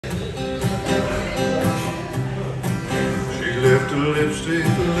the lipstick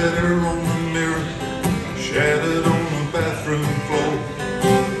letter on the mirror, shattered on the bathroom floor.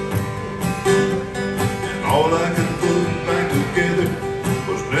 And all I could put back together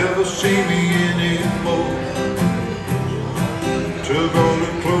was never see me anymore. Took all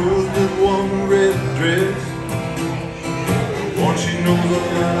the clothes but one red dress, the one she knows I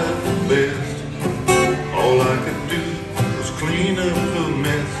like the best. All I could do was clean up the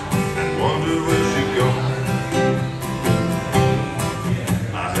mess and wonder where she gone.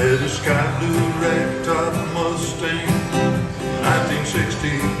 I had a sky blue ragtop Mustang,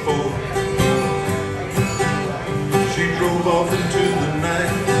 1964. She drove off into the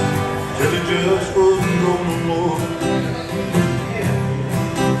night till it just wouldn't go no more.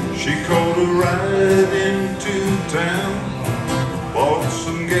 She caught a ride into town, bought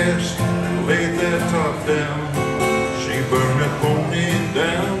some gas and laid that top down. She burned that pony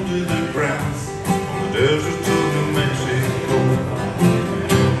down to the ground on the deserts of New Mexico.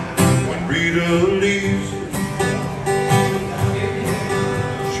 When Rita leaves,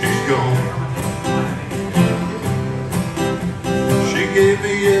 she's gone. She gave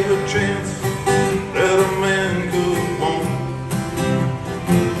me every chance that a man could want.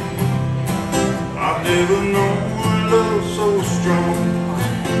 I've never known a love so strong,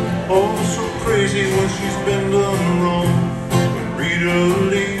 oh so crazy when she's been done wrong. When Rita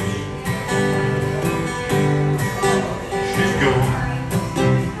leaves, she's gone.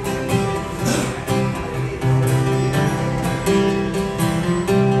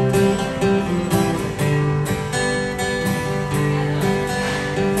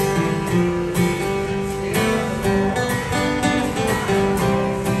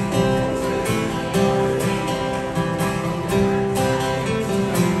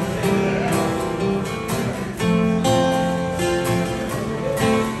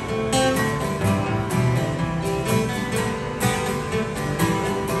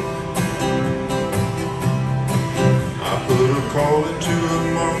 Call into a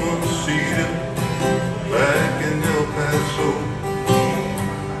mama Rita back in El Paso.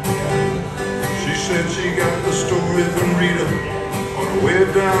 She said she got the story from Rita on her way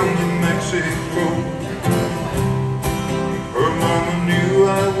down to Mexico. Her mama knew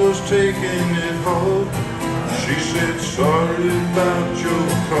I was taking it hard. She said, sorry about your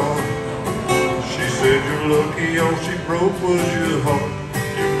car. She said, you're lucky all she broke was your heart.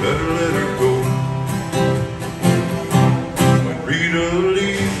 You better let her go.